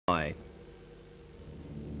It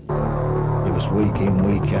was week in,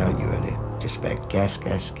 week out, you had it. Just about gas,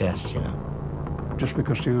 you know. Just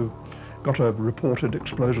because you got a reported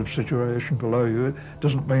explosive situation below you, it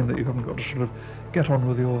doesn't mean that you haven't got to sort of get on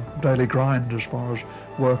with your daily grind as far as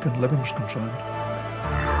work and living's concerned.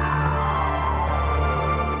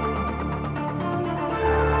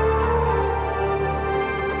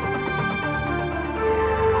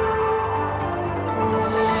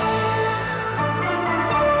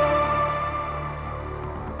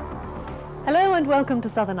 Hello and welcome to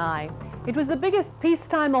Southern Eye. It was the biggest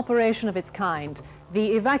peacetime operation of its kind,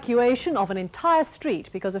 the evacuation of an entire street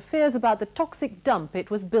because of fears about the toxic dump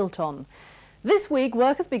it was built on. This week,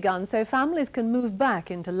 work has begun so families can move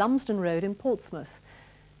back into Lumsden Road in Portsmouth.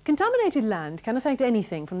 Contaminated land can affect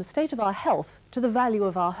anything from the state of our health to the value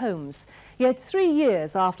of our homes. Yet 3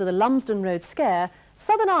 years after the Lumsden Road scare,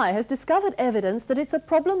 Southern Eye has discovered evidence that it's a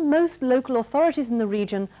problem most local authorities in the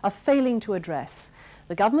region are failing to address.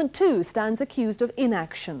 The government too stands accused of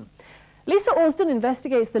inaction. Lisa Orsden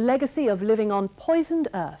investigates the legacy of living on poisoned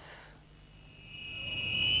earth.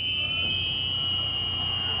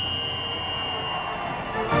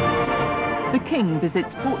 The King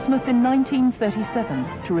visits Portsmouth in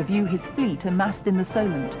 1937 to review his fleet amassed in the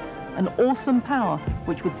Solent, an awesome power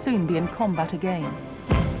which would soon be in combat again.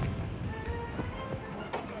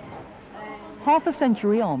 Half a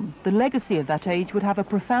century on, the legacy of that age would have a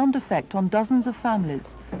profound effect on dozens of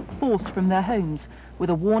families, forced from their homes,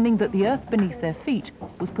 with a warning that the earth beneath their feet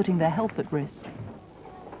was putting their health at risk.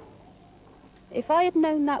 If I had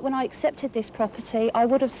known that when I accepted this property, I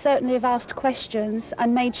would have certainly have asked questions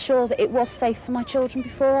and made sure that it was safe for my children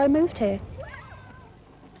before I moved here.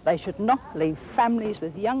 They should not leave families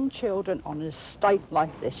with young children on an estate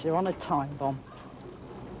like this. They're on a time bomb.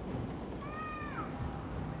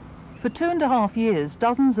 For 2.5 years,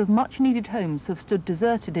 dozens of much-needed homes have stood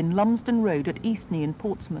deserted in Lumsden Road at Eastney in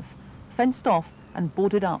Portsmouth, fenced off and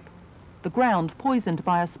boarded up, the ground poisoned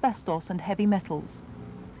by asbestos and heavy metals.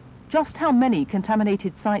 Just how many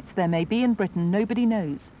contaminated sites there may be in Britain, nobody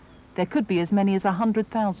knows. There could be as many as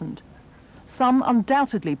 100,000. Some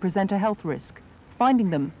undoubtedly present a health risk. Finding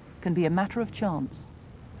them can be a matter of chance.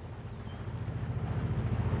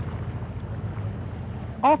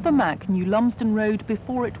 Arthur Mack knew Lumsden Road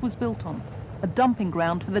before it was built on, a dumping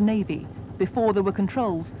ground for the Navy, before there were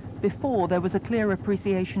controls, before there was a clear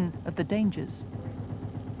appreciation of the dangers.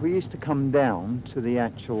 We used to come down to the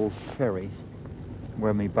actual ferry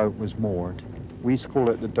where my boat was moored. We used to call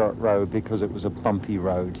it the dirt road because it was a bumpy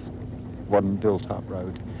road, wasn't built up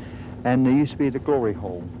road. And there used to be the glory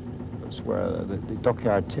hole. That's where the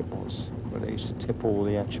dockyard tip was, where they used to tip all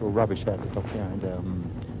the actual rubbish out of the dockyard,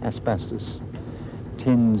 asbestos,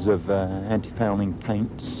 tins of anti-fouling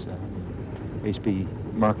paints, there used to be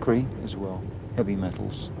mercury as well, heavy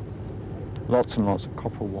metals, lots and lots of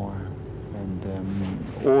copper wire, and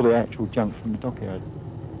all the actual junk from the dockyard.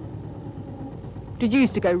 Did you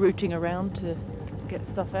used to go rooting around to get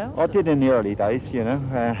stuff out? I did in the early days, you know,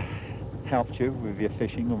 helped you with your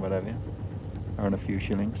fishing or whatever, earn a few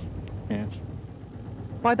shillings, yes.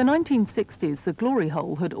 By the 1960s, the glory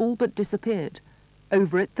hole had all but disappeared.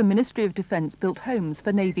 Over it, the Ministry of Defence built homes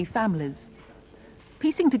for Navy families.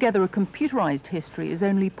 Piecing together a computerised history is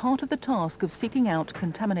only part of the task of seeking out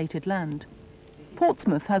contaminated land.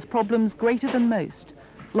 Portsmouth has problems greater than most.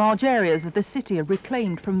 Large areas of the city are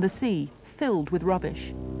reclaimed from the sea, filled with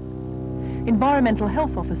rubbish. Environmental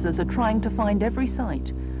health officers are trying to find every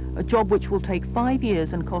site, a job which will take 5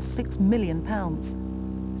 years and cost £6 million.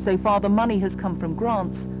 So far, the money has come from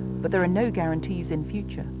grants, but there are no guarantees in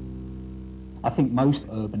future. I think most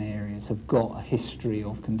urban areas have got a history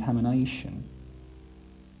of contamination.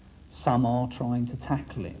 Some are trying to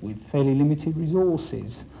tackle it with fairly limited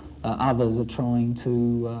resources. Others are trying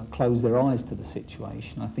to close their eyes to the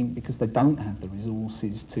situation, I think because they don't have the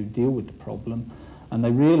resources to deal with the problem, and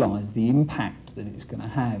they realise the impact that it's going to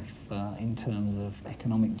have in terms of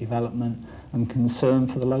economic development and concern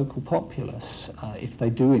for the local populace if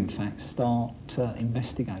they do in fact start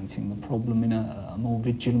investigating the problem in a more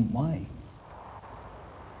vigilant way.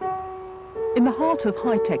 In the heart of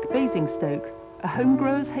high-tech Basingstoke, a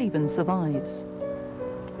homegrower's haven survives.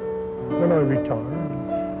 When I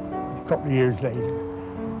retired, a couple of years later,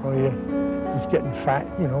 I was getting fat,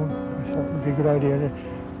 you know. I thought it would be a good idea to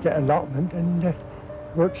get allotment and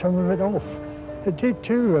work some of it off. I did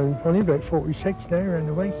too. I'm only about 46 now around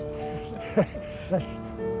the waist. That's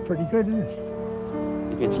pretty good, isn't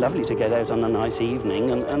it? It's lovely to get out on a nice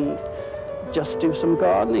evening and just do some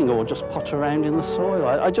gardening or just pot around in the soil.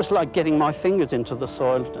 I just like getting my fingers into the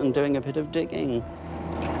soil and doing a bit of digging.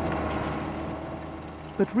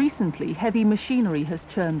 But recently, heavy machinery has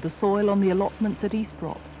churned the soil on the allotments at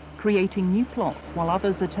Eastrop, creating new plots while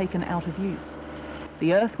others are taken out of use.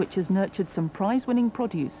 The earth, which has nurtured some prize-winning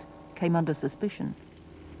produce, came under suspicion.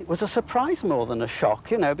 It was a surprise more than a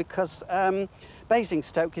shock, you know, because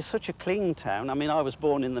Basingstoke is such a clean town. I mean, I was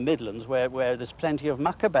born in the Midlands where there's plenty of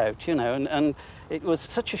muck about, you know, and it was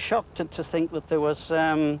such a shock to think that there was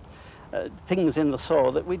things in the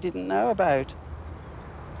soil that we didn't know about.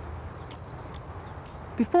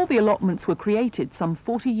 Before the allotments were created some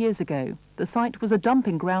 40 years ago, the site was a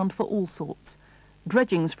dumping ground for all sorts.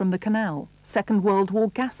 Dredgings from the canal, Second World War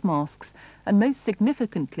gas masks, and most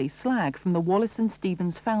significantly slag from the Wallace and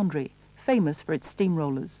Stevens foundry, famous for its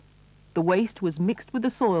steamrollers. The waste was mixed with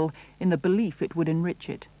the soil in the belief it would enrich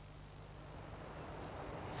it.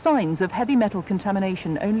 Signs of heavy metal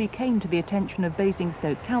contamination only came to the attention of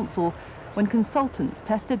Basingstoke Council when consultants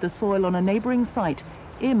tested the soil on a neighbouring site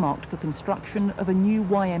earmarked for construction of a new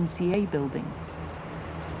YMCA building.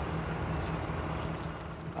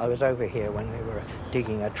 I was over here when they were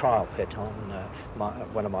digging a trial pit on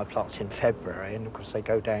one of my plots in February, and of course they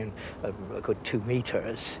go down a good 2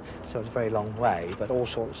 metres, so it's a very long way, but all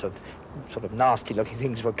sorts of sort of nasty looking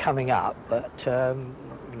things were coming up, but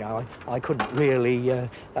you know, I couldn't really,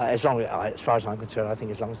 as far as I'm concerned, I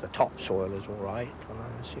think as long as the topsoil is all right,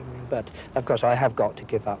 I'm assuming, but of course I have got to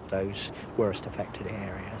give up those worst affected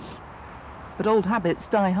areas. But old habits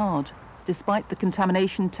die hard. Despite the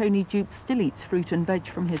contamination, Tony Jupe still eats fruit and veg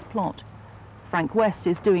from his plot. Frank West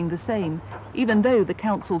is doing the same, even though the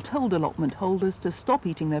council told allotment holders to stop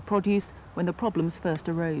eating their produce when the problems first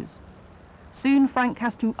arose. Soon Frank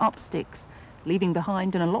has to up sticks, leaving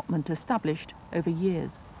behind an allotment established over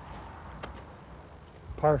years.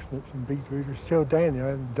 Parsnips and beetroot are still down there. I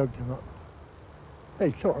haven't dug them up.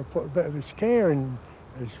 They sort of put a bit of a scare in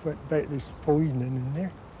about this poisoning in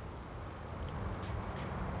there.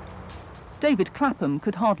 David Clapham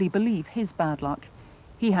could hardly believe his bad luck.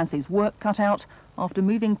 He has his work cut out after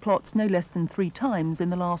moving plots no less than 3 times in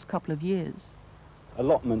the last couple of years.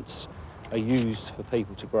 Allotments are used for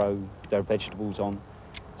people to grow their vegetables on,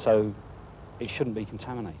 so it shouldn't be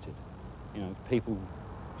contaminated. You know, people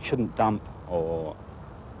shouldn't dump, or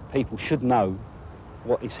people should know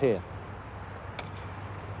what is here.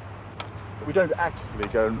 We don't actively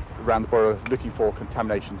go around the borough looking for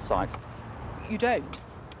contamination sites. You don't?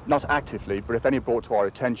 Not actively, but if any are brought to our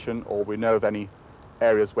attention or we know of any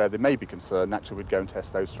areas where they may be concerned, naturally we'd go and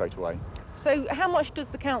test those straight away. So how much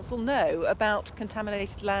does the council know about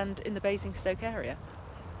contaminated land in the Basingstoke area?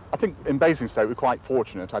 I think in Basingstoke we're quite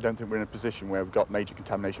fortunate. I don't think we're in a position where we've got major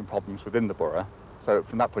contamination problems within the borough. So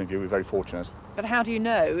from that point of view, we're very fortunate. But how do you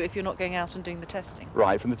know if you're not going out and doing the testing?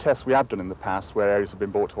 Right, from the tests we have done in the past, where areas have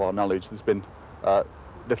been brought to our knowledge, there's been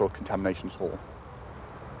little contamination at all.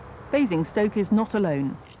 Basingstoke is not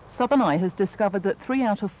alone. Southern Eye has discovered that 3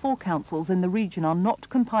 out of 4 councils in the region are not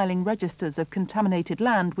compiling registers of contaminated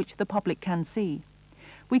land which the public can see.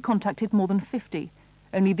 We contacted more than 50.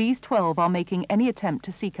 Only these 12 are making any attempt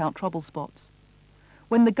to seek out trouble spots.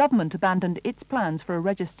 When the government abandoned its plans for a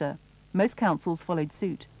register, most councils followed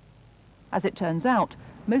suit. As it turns out,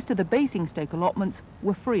 most of the Basingstoke allotments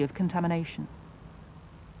were free of contamination.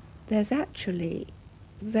 There's actually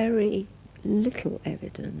very little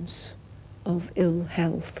evidence of ill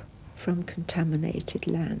health from contaminated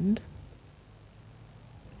land.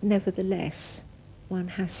 Nevertheless, one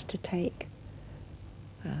has to take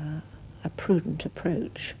a prudent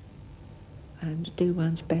approach and do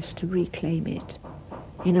one's best to reclaim it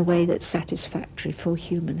in a way that's satisfactory for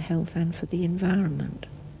human health and for the environment.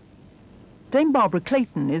 Dame Barbara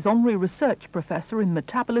Clayton is Honorary Research Professor in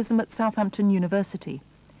Metabolism at Southampton University.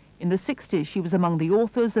 In the 60s, she was among the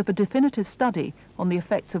authors of a definitive study on the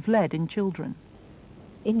effects of lead in children.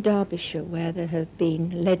 In Derbyshire, where there have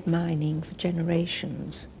been lead mining for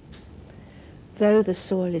generations, though the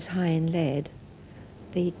soil is high in lead,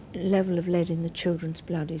 the level of lead in the children's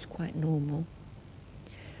blood is quite normal.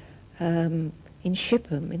 In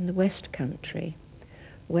Shipham, in the West Country,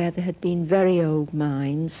 where there had been very old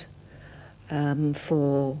mines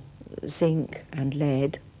for zinc and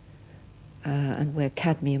lead, and where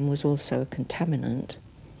cadmium was also a contaminant,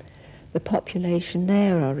 the population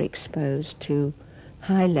there are exposed to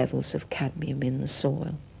high levels of cadmium in the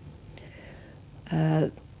soil.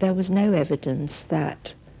 There was no evidence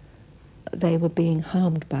that they were being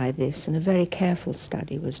harmed by this, and a very careful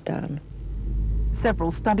study was done. Several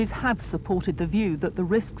studies have supported the view that the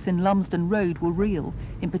risks in Lumsden Road were real,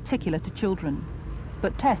 in particular to children.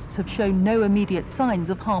 But tests have shown no immediate signs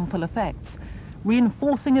of harmful effects,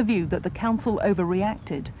 reinforcing a view that the council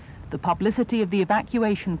overreacted, the publicity of the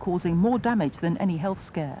evacuation causing more damage than any health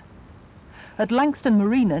scare. At Langston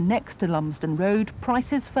Marina, next to Lumsden Road,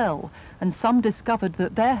 prices fell, and some discovered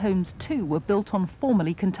that their homes too were built on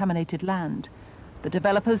formerly contaminated land. The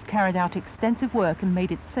developers carried out extensive work and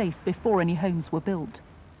made it safe before any homes were built.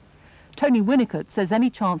 Tony Winnicott says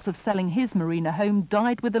any chance of selling his marina home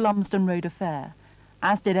died with the Lumsden Road affair,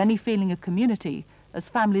 as did any feeling of community as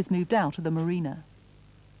families moved out of the marina.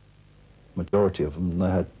 Majority of them,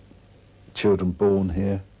 they had children born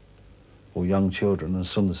here, or young children, and as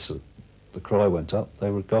soon as the cry went up, they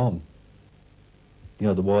were gone. You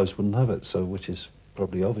know, the wives wouldn't have it, so which is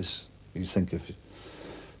probably obvious. You think if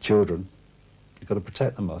children, you've got to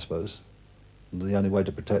protect them, I suppose. And the only way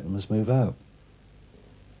to protect them is move out.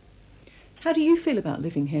 How do you feel about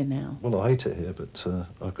living here now? Well, I hate it here, but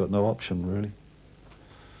I've got no option, really.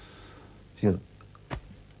 You know,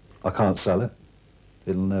 I can't sell it.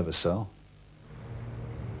 It'll never sell.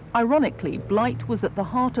 Ironically, blight was at the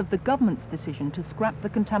heart of the government's decision to scrap the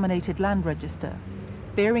contaminated land register,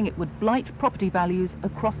 fearing it would blight property values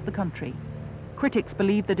across the country. Critics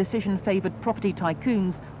believe the decision favoured property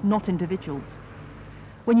tycoons, not individuals.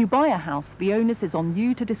 When you buy a house, the onus is on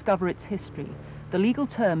you to discover its history. The legal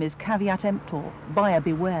term is caveat emptor, buyer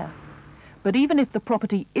beware. But even if the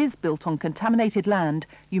property is built on contaminated land,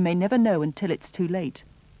 you may never know until it's too late.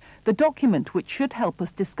 The document which should help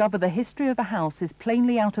us discover the history of a house is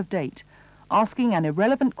plainly out of date, asking an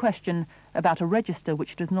irrelevant question about a register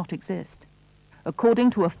which does not exist.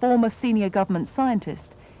 According to a former senior government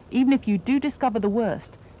scientist, even if you do discover the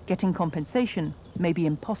worst, getting compensation may be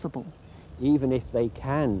impossible. Even if they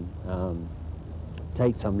can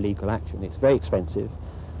take some legal action, it's very expensive,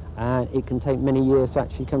 and it can take many years to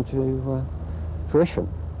actually come to fruition.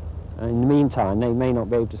 In the meantime, they may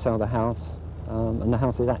not be able to sell the house, and the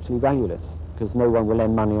house is actually valueless because no one will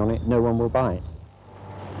lend money on it, no one will buy it.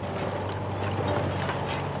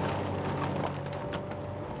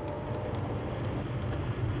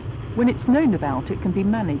 When it's known about, it can be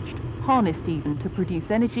managed, harnessed even, to produce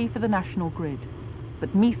energy for the national grid.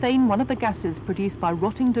 But methane, one of the gases produced by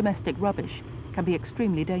rotting domestic rubbish, can be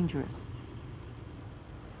extremely dangerous.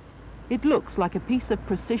 It looks like a piece of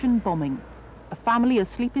precision bombing. A family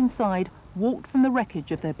asleep inside walked from the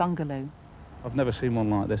wreckage of their bungalow. I've never seen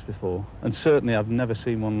one like this before, and certainly I've never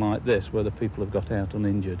seen one like this where the people have got out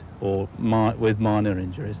uninjured or with minor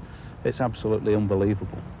injuries. It's absolutely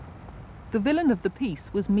unbelievable. The villain of the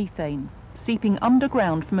piece was methane, seeping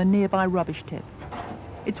underground from a nearby rubbish tip.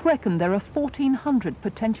 It's reckoned there are 1,400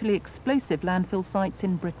 potentially explosive landfill sites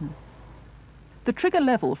in Britain. The trigger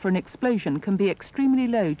level for an explosion can be extremely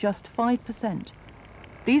low, just 5%.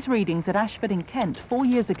 These readings at Ashford in Kent 4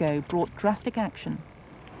 years ago brought drastic action.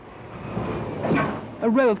 A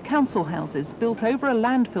row of council houses built over a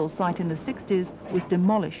landfill site in the 60s was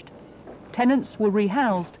demolished. Tenants were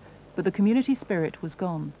rehoused, but the community spirit was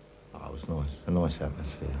gone. Oh, it was nice, a nice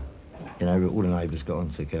atmosphere. You know, all the neighbours got on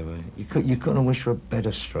together. You couldn't wish for a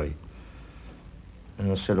better street.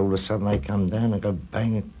 And I said all of a sudden they come down and go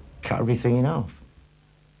bang and cut everything in half.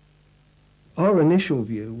 Our initial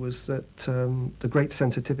view was that the great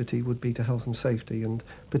sensitivity would be to health and safety, and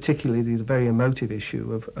particularly the very emotive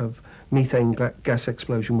issue of methane gas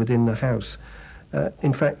explosion within the house.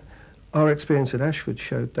 In fact, our experience at Ashford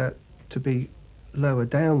showed that to be lower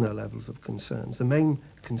down their levels of concerns. The main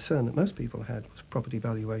concern that most people had was property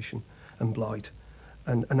valuation and blight,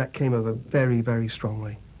 and that came over very, very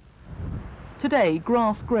strongly. Today,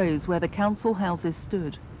 grass grows where the council houses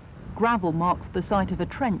stood. Gravel marks the site of a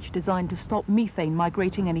trench designed to stop methane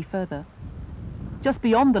migrating any further. Just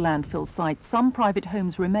beyond the landfill site, some private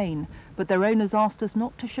homes remain, but their owners asked us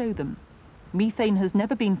not to show them. Methane has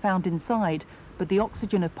never been found inside, but the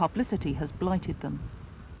oxygen of publicity has blighted them.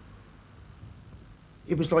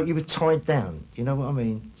 It was like you were tied down, you know what I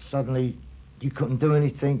mean? Suddenly you couldn't do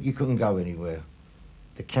anything, you couldn't go anywhere.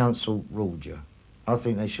 The council ruled you. I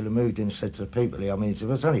think they should have moved in and said to the people, I mean, there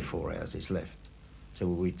was only 4 houses left. So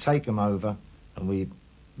we take them over and we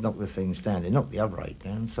knock the things down. They knocked the other 8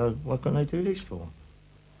 down, so what can they do this for?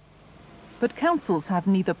 But councils have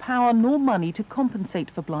neither power nor money to compensate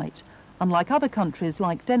for blight, unlike other countries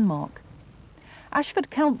like Denmark. Ashford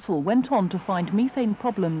Council went on to find methane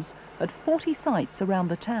problems at 40 sites around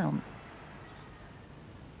the town.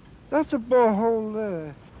 That's a borehole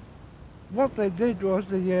there. What they did was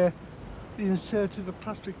they inserted a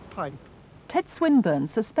plastic pipe. Ted Swinburne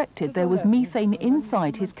suspected there was methane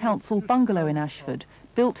inside his council bungalow in Ashford,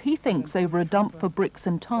 built, he thinks, over a dump for bricks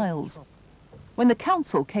and tiles. When the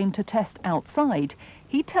council came to test outside,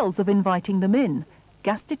 he tells of inviting them in,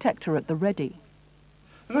 gas detector at the ready.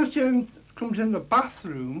 And as Jen comes in the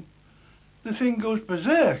bathroom, the thing goes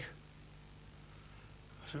berserk.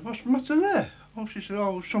 I said, what's the matter there? Oh, she said,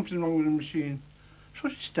 oh, something wrong with the machine. So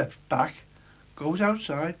she steps back, goes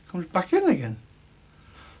outside, comes back in again.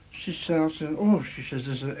 She starts saying, oh, she says,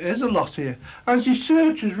 there's a lot here. And she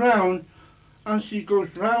searches round, and she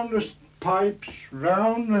goes round the pipes,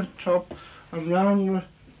 round the top, and round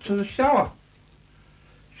to the shower.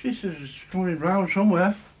 She says, it's coming round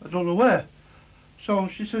somewhere, I don't know where. So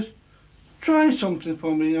she says, try something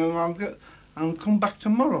for me and I'll come back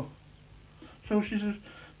tomorrow. So she says,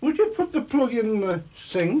 would you put the plug in the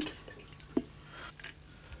sink,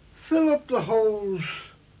 fill up the holes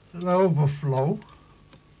that overflow,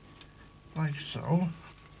 like so,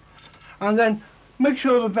 and then make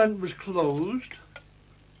sure the vent was closed,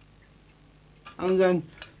 and then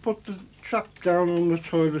put the trap down on the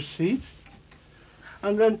toilet seat,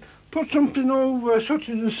 and then put something over, such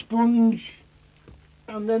as a sponge,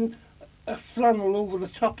 and then a flannel over the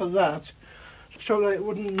top of that, so that it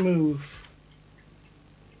wouldn't move.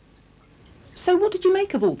 So what did you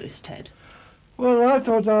make of all this, Ted? Well, I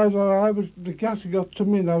thought the gas got to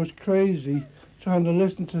me and I was crazy, trying to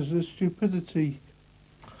listen to this stupidity.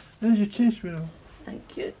 There's your tea, sweetheart.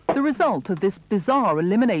 Thank you. The result of this bizarre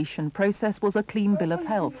elimination process was a clean bill of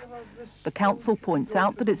health. The council points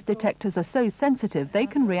out that its detectors are so sensitive they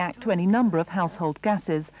can react to any number of household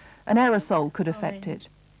gases. An aerosol could affect it.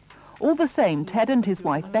 All the same, Ted and his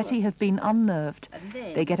wife Betty have been unnerved.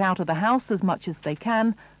 They get out of the house as much as they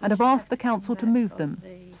can and have asked the council to move them.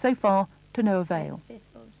 So far, to no avail.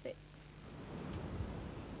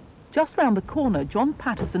 Just round the corner, John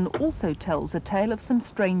Patterson also tells a tale of some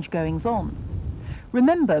strange goings-on.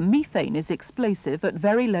 Remember, methane is explosive at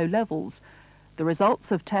very low levels. The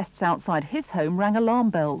results of tests outside his home rang alarm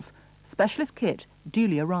bells. Specialist kit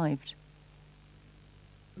duly arrived.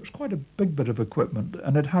 It was quite a big bit of equipment,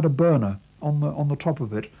 and it had a burner on the top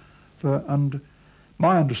of it. And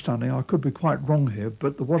my understanding, I could be quite wrong here,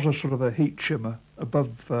 but there was a sort of a heat shimmer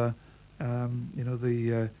above, there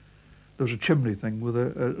was a chimney thing with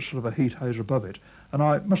a sort of a heat haze above it. And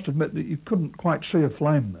I must admit that you couldn't quite see a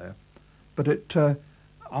flame there, but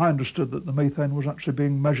I understood that the methane was actually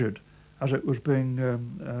being measured as it was being,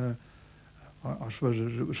 I suppose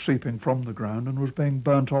as it was seeping from the ground and was being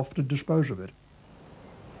burnt off to dispose of it.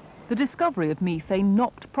 The discovery of methane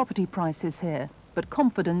knocked property prices here, but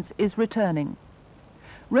confidence is returning.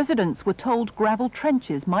 Residents were told gravel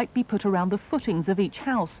trenches might be put around the footings of each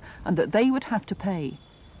house and that they would have to pay.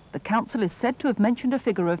 The council is said to have mentioned a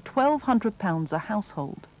figure of £1,200 a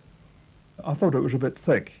household. I thought it was a bit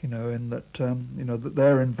thick, in that, that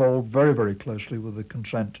they're involved very, very closely with the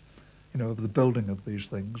consent, of the building of these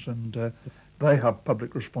things, and they have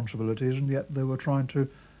public responsibilities, and yet they were trying to,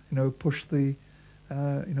 push the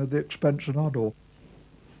expense at our door.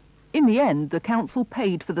 In the end, the council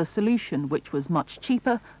paid for the solution, which was much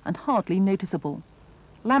cheaper and hardly noticeable.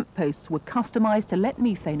 Lampposts were customised to let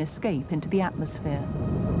methane escape into the atmosphere.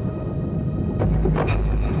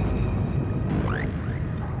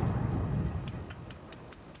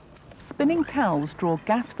 Spinning cows draw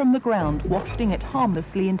gas from the ground, wafting it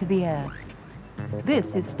harmlessly into the air.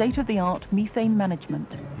 This is state-of-the-art methane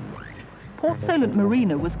management. Port Solent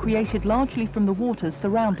Marina was created largely from the waters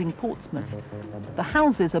surrounding Portsmouth. The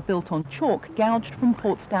houses are built on chalk gouged from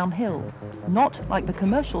Portsdown Hill, not like the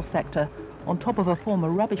commercial sector, on top of a former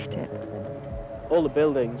rubbish tip. All the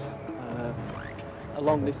buildings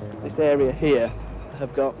along this area here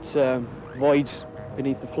have got voids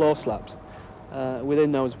beneath the floor slabs.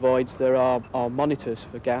 Within those voids there are monitors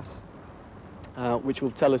for gas, which will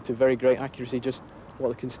tell us to very great accuracy just what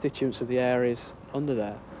the constituents of the air is under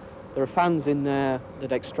there. There are fans in there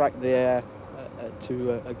that extract the air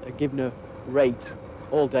to a given rate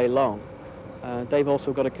all day long. They've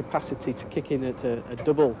also got a capacity to kick in at a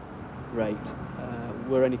double rate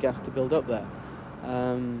were any gas to build up there.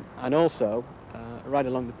 And also, right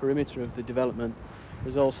along the perimeter of the development,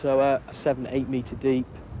 there's also a 7-8 metre deep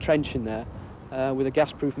trench in there with a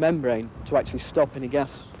gas-proof membrane to actually stop any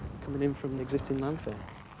gas coming in from the existing landfill.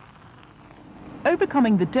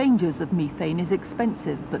 Overcoming the dangers of methane is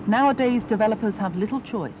expensive, but nowadays developers have little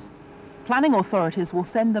choice. Planning authorities will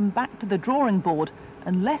send them back to the drawing board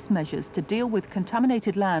unless measures to deal with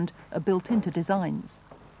contaminated land are built into designs.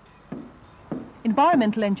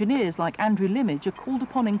 Environmental engineers like Andrew Limage are called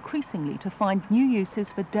upon increasingly to find new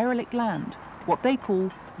uses for derelict land, what they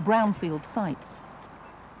call brownfield sites.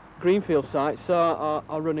 Greenfield sites are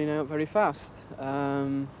running out very fast.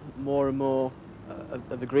 More and more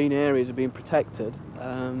of the green areas are being protected.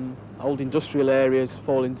 Old industrial areas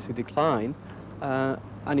fall into decline,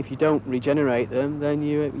 and if you don't regenerate them, then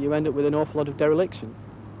you end up with an awful lot of dereliction.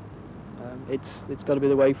 It's got to be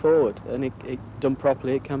the way forward, and it done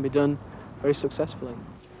properly, it can be done very successfully.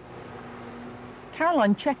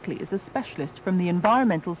 Caroline Checkley is a specialist from the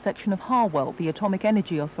environmental section of Harwell, the Atomic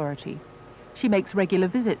Energy Authority. She makes regular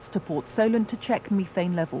visits to Port Solent to check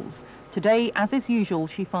methane levels. Today, as is usual,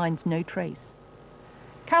 she finds no trace.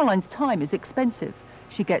 Caroline's time is expensive.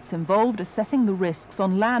 She gets involved assessing the risks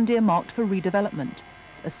on land earmarked for redevelopment.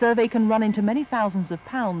 A survey can run into many thousands of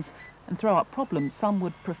pounds and throw up problems some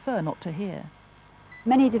would prefer not to hear.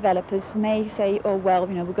 Many developers may say, oh well,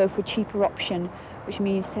 we'll go for a cheaper option, which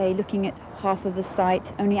means, say, looking at half of the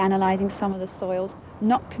site, only analysing some of the soils,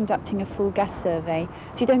 not conducting a full gas survey,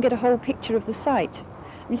 so you don't get a whole picture of the site.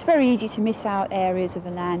 It's very easy to miss out areas of the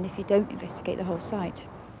land if you don't investigate the whole site.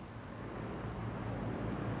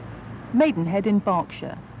 Maidenhead in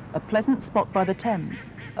Berkshire, a pleasant spot by the Thames,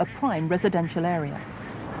 a prime residential area.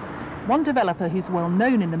 One developer who's well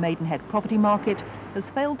known in the Maidenhead property market has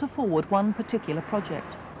failed to forward one particular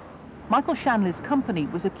project. Michael Shanley's company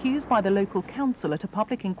was accused by the local council at a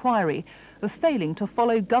public inquiry of failing to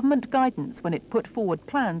follow government guidance when it put forward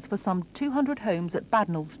plans for some 200 homes at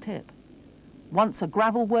Badnall's Tip. Once a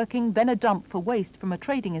gravel working, then a dump for waste from a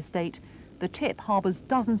trading estate, the Tip harbours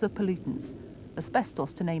dozens of pollutants,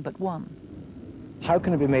 asbestos to name but one. How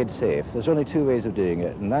can it be made safe? There's only two ways of doing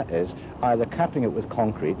it, and that is either capping it with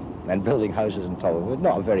concrete and building houses on top of it,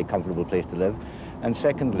 not a very comfortable place to live, and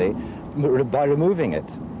secondly, by removing it.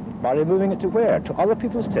 By removing it to where? To other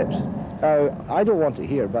people's tips. I don't want it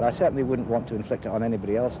here, but I certainly wouldn't want to inflict it on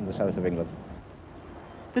anybody else in the south of England.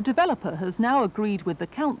 The developer has now agreed with the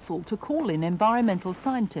council to call in environmental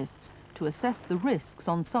scientists to assess the risks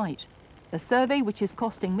on site, a survey which is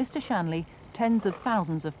costing Mr. Shanley tens of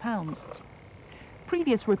thousands of pounds.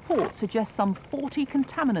 Previous reports suggest some 40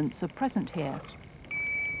 contaminants are present here.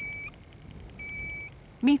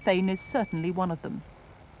 Methane is certainly one of them.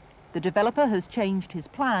 The developer has changed his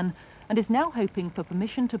plan and is now hoping for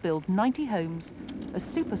permission to build 90 homes, a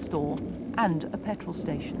superstore and a petrol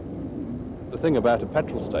station. The thing about a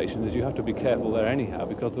petrol station is you have to be careful there anyhow,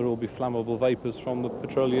 because there will be flammable vapours from the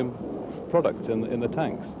petroleum products in the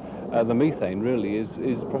tanks. The methane really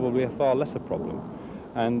is probably a far lesser problem.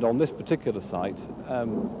 And on this particular site,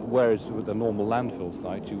 whereas with a normal landfill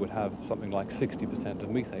site you would have something like 60% of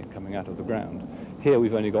methane coming out of the ground, here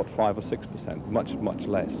we've only got 5 or 6%, much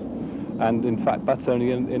less. And in fact that's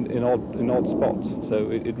only in odd spots,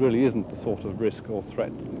 so it really isn't the sort of risk or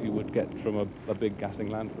threat that you would get from a big gassing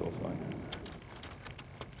landfill site.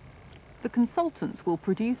 The consultants will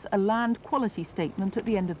produce a land quality statement at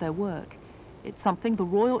the end of their work. It's something the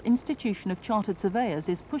Royal Institution of Chartered Surveyors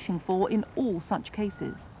is pushing for in all such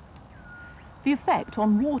cases. The effect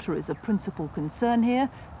on water is a principal concern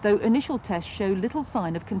here, though initial tests show little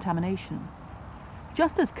sign of contamination.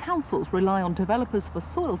 Just as councils rely on developers for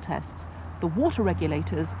soil tests, the water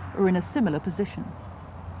regulators are in a similar position.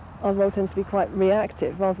 Our role tends to be quite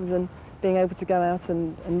reactive rather than being able to go out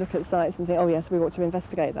and look at sites and think, oh yes, we ought to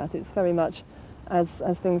investigate that. It's very much as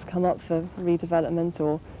things come up for redevelopment,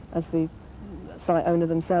 or as the site owner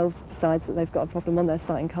themselves decides that they've got a problem on their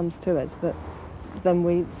site and comes to us, that then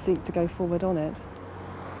we seek to go forward on it.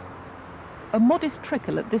 A modest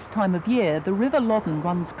trickle at this time of year, the River Loddon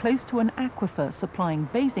runs close to an aquifer supplying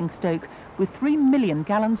Basingstoke with 3 million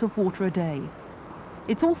gallons of water a day.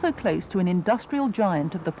 It's also close to an industrial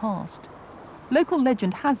giant of the past. Local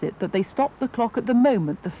legend has it that they stopped the clock at the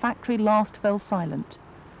moment the factory last fell silent.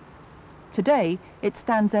 Today, it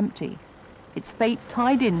stands empty, its fate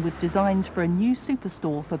tied in with designs for a new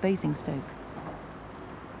superstore for Basingstoke.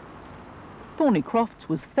 Thornycroft's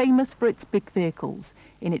was famous for its big vehicles,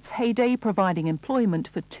 in its heyday providing employment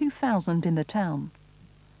for 2,000 in the town.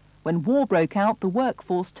 When war broke out, the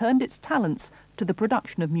workforce turned its talents to the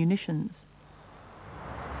production of munitions.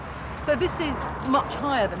 So this is much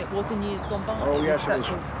higher than it was in years gone by? Oh yes,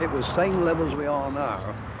 it was same level as we are now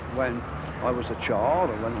when I was a child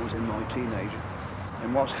or when I was in my teenager.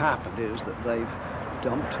 And what's happened is that they've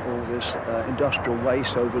dumped all this industrial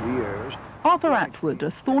waste over the years. Arthur Atwood, a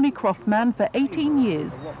Thornycroft man for 18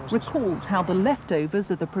 years, recalls how the leftovers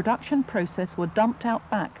of the production process were dumped out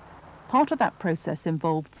back. Part of that process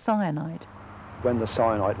involved cyanide. When the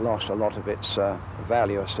cyanide lost a lot of its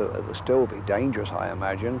value, it would still be dangerous, I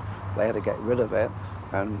imagine. They had to get rid of it,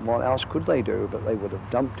 and what else could they do? But they would have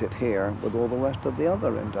dumped it here with all the rest of the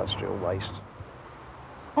other industrial waste.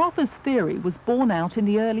 Arthur's theory was borne out in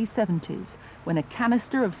the early 70s, when a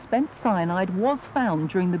canister of spent cyanide was found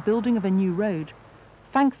during the building of a new road.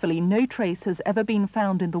 Thankfully, no trace has ever been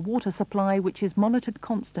found in the water supply, which is monitored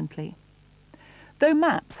constantly. Though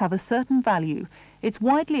maps have a certain value, it's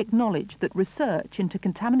widely acknowledged that research into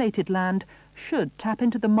contaminated land should tap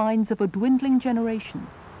into the minds of a dwindling generation,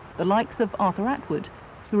 the likes of Arthur Atwood,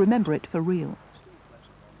 who remember it for real.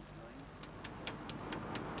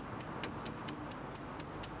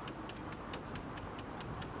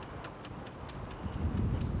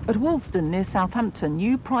 At Woolston, near Southampton,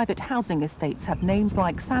 new private housing estates have names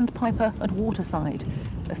like Sandpiper and Waterside.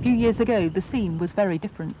 A few years ago, the scene was very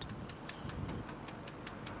different.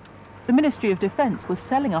 The Ministry of Defence was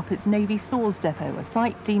selling up its Navy Stores depot, a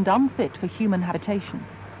site deemed unfit for human habitation.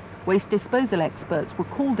 Waste disposal experts were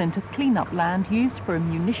called in to clean up land used for a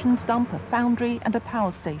munitions dump, a foundry and a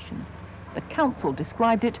power station. The council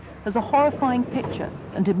described it as a horrifying picture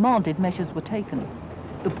and demanded measures were taken.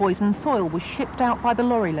 The poisoned soil was shipped out by the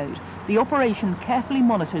lorry load, the operation carefully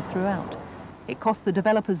monitored throughout. It cost the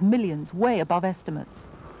developers millions, way above estimates.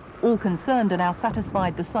 All concerned are now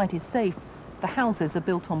satisfied the site is safe. The houses are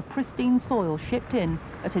built on pristine soil shipped in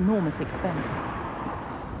at enormous expense.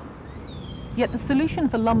 Yet the solution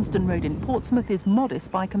for Lumsden Road in Portsmouth is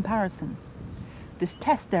modest by comparison. This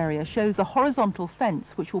test area shows a horizontal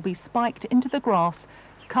fence which will be spiked into the grass,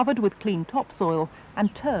 covered with clean topsoil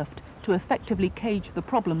and turfed to effectively cage the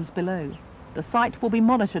problems below. The site will be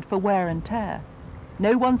monitored for wear and tear.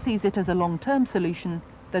 No one sees it as a long-term solution,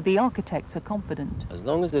 though the architects are confident. As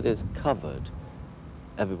long as it is covered,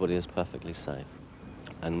 everybody is perfectly safe.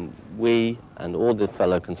 And we and all the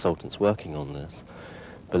fellow consultants working on this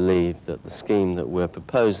believe that the scheme that we're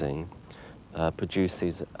proposing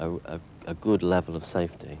produces a good level of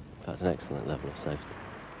safety, in fact an excellent level of safety.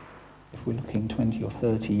 If we're looking 20 or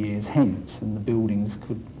 30 years hence, and the buildings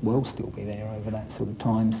could well still be there over that sort of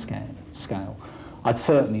time scale, I'd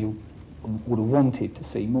certainly would have wanted to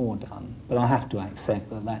see more done, but I have to accept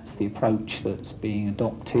that that's the approach that's being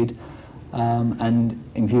adopted, and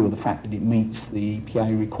in view of the fact that it meets the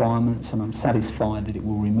EPA requirements, and I'm satisfied that it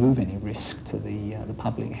will remove any risk to the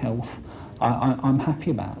public health, I'm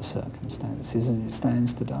happy about the circumstances as it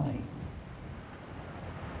stands today.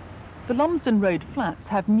 The Lumsden Road flats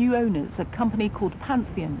have new owners, a company called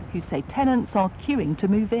Pantheon, who say tenants are queuing to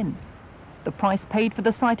move in. The price paid for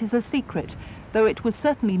the site is a secret, though it was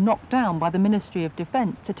certainly knocked down by the Ministry of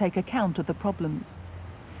Defence to take account of the problems.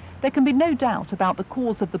 There can be no doubt about the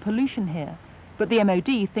cause of the pollution here, but the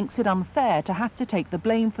MOD thinks it unfair to have to take the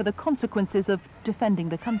blame for the consequences of defending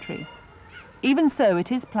the country. Even so,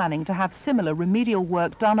 it is planning to have similar remedial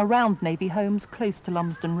work done around Navy homes close to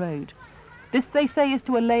Lumsden Road. This, they say, is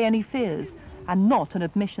to allay any fears and not an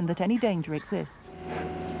admission that any danger exists.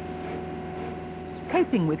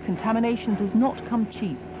 Coping with contamination does not come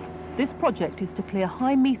cheap. This project is to clear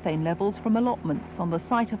high methane levels from allotments on the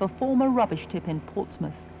site of a former rubbish tip in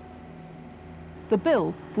Portsmouth. The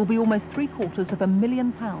bill will be almost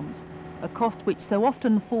 £750,000, a cost which so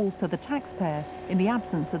often falls to the taxpayer in the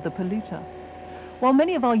absence of the polluter. While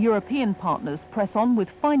many of our European partners press on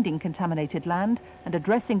with finding contaminated land and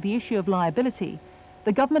addressing the issue of liability,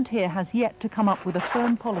 the government here has yet to come up with a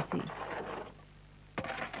firm policy.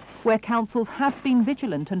 Where councils have been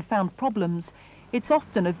vigilant and found problems, it's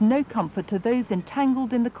often of no comfort to those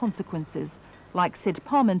entangled in the consequences, like Sid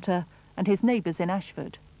Parmenter and his neighbours in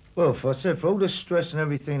Ashford. Well, for all the stress and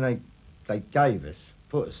everything they gave us,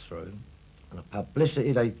 put us through, and the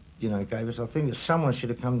publicity they gave us, I think that someone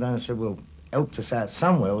should have come down and said, well, helped us out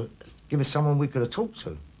somewhere, give us someone we could have talked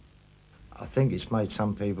to. I think it's made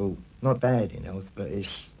some people not bad in health, but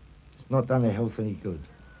it's not done their health any good.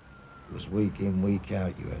 It was week in, week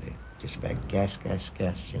out you had it. Just about gas,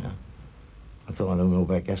 you know. I thought I knew more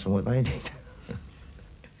about gas than what they did.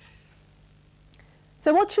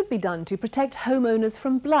 So what should be done to protect homeowners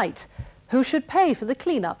from blight? Who should pay for the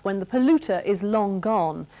clean-up when the polluter is long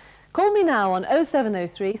gone? Call me now on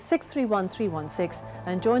 0703 631 316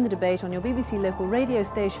 and join the debate on your BBC local radio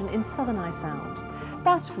station in Southern Eye Sound.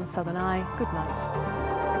 But from Southern Eye, good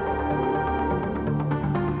night.